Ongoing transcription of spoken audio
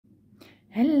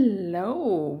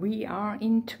Hello, we are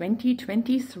in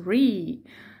 2023.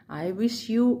 I wish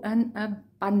you an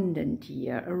abundant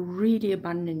year, a really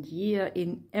abundant year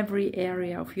in every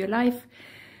area of your life.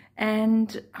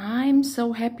 And I'm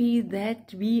so happy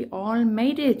that we all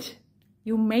made it.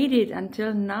 You made it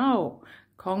until now.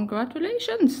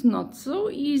 Congratulations. Not so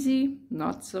easy,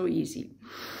 not so easy.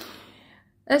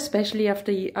 Especially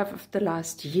after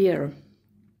last year.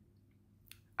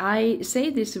 I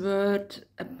say this word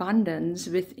abundance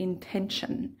with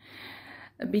intention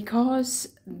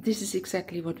because this is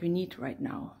exactly what we need right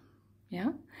now.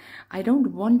 Yeah, I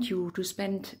don't want you to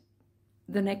spend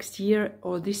the next year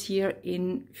or this year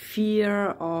in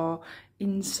fear or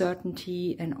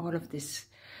uncertainty and all of this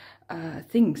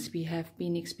things we have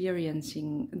been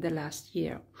experiencing the last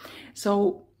year.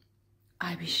 So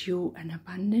I wish you an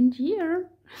abundant year.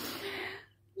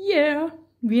 Yeah,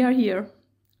 we are here.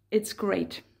 It's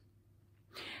great.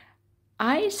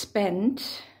 I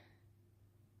spent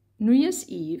New Year's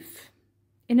Eve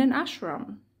in an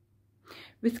ashram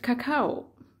with cacao,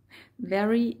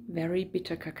 very, very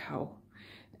bitter cacao.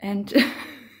 And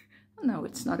no,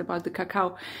 it's not about the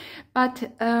cacao, but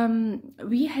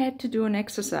we had to do an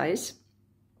exercise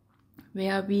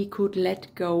where we could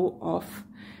let go of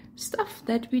stuff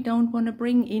that we don't want to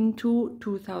bring into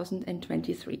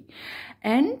 2023.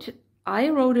 And I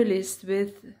wrote a list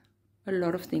with a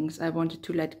lot of things I wanted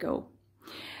to let go.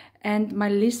 And my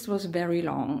list was very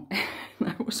long.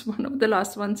 I was one of the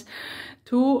last ones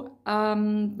to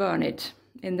burn it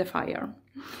in the fire.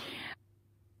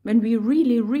 When we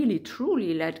really, really,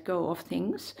 truly let go of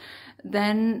things,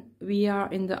 then we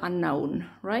are in the unknown,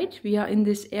 right? We are in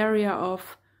this area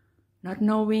of not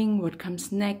knowing what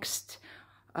comes next.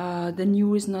 The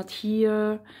new is not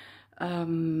here.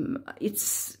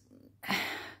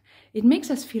 It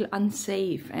makes us feel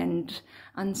unsafe and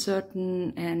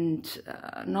uncertain and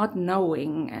not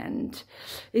knowing, and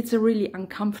it's a really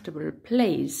uncomfortable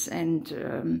place, and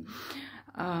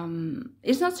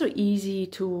it's not so easy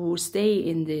to stay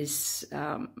in this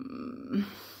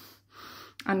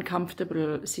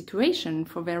uncomfortable situation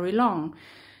for very long.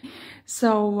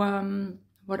 So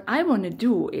what I want to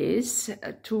do is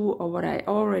or what I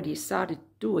already started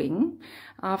doing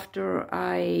after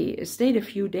I stayed a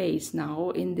few days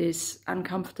now in this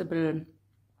uncomfortable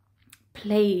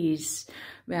place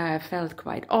where I felt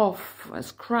quite off,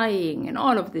 was crying and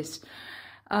all of this.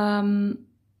 I've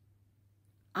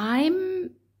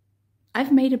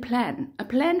made a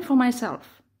plan for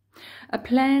myself, a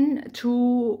plan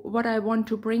to what I want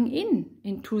to bring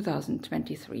in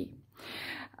 2023.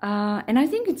 And I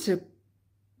think it's a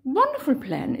wonderful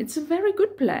plan. It's a very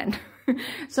good plan.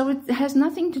 So it has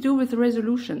nothing to do with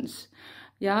resolutions.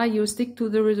 Yeah, you stick to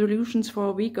the resolutions for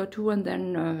a week or two and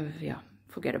then,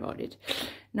 forget about it.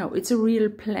 No, it's a real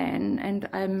plan and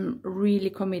I'm really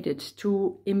committed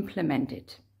to implement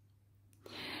it.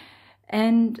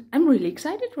 And I'm really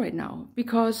excited right now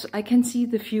because I can see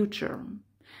the future.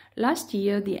 Last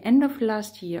year, the end of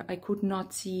last year, I could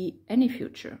not see any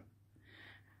future.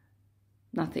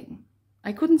 Nothing.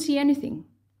 I couldn't see anything.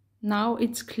 Now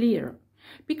it's clear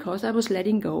because I was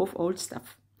letting go of old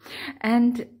stuff.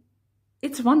 And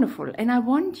it's wonderful. And I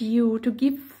want you to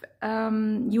give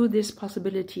you this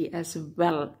possibility as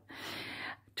well,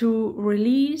 to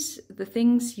release the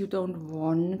things you don't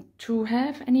want to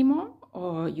have anymore,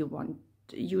 or you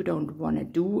don't want to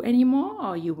do anymore,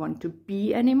 or you want to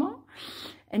be anymore,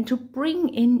 and to bring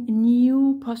in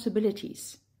new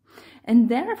possibilities. And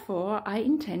therefore, I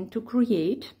intend to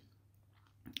create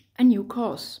a new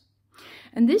course.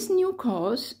 And this new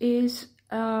course is,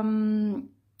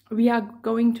 we are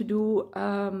going to do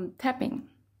tapping.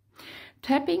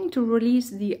 Tapping to release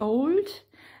the old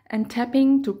and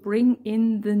tapping to bring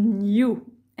in the new.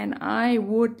 And I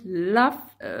would love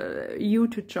you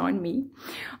to join me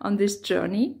on this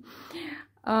journey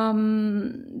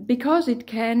because it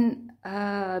can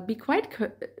be quite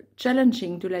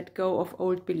challenging to let go of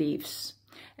old beliefs.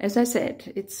 As I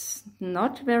said, it's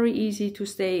not very easy to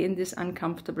stay in this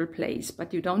uncomfortable place,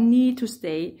 but you don't need to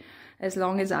stay as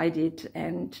long as I did,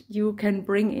 and you can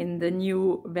bring in the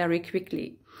new very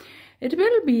quickly. It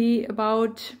will be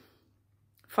about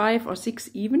 5 or 6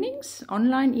 evenings,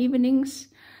 online evenings,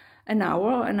 an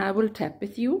hour, and I will tap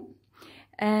with you.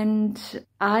 And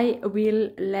I will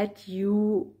let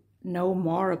you know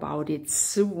more about it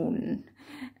soon.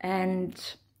 And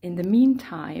in the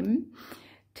meantime,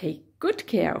 take good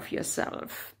care of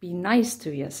yourself. Be nice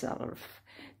to yourself.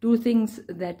 Do things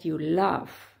that you love.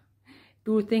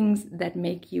 Do things that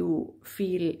make you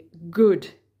feel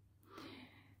good.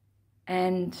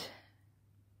 And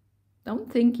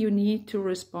don't think you need to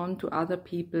respond to other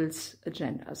people's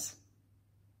agendas.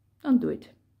 can't do it.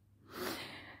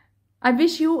 I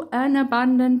wish you an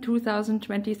abundant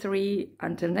 2023.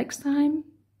 Until next time,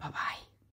 bye-bye.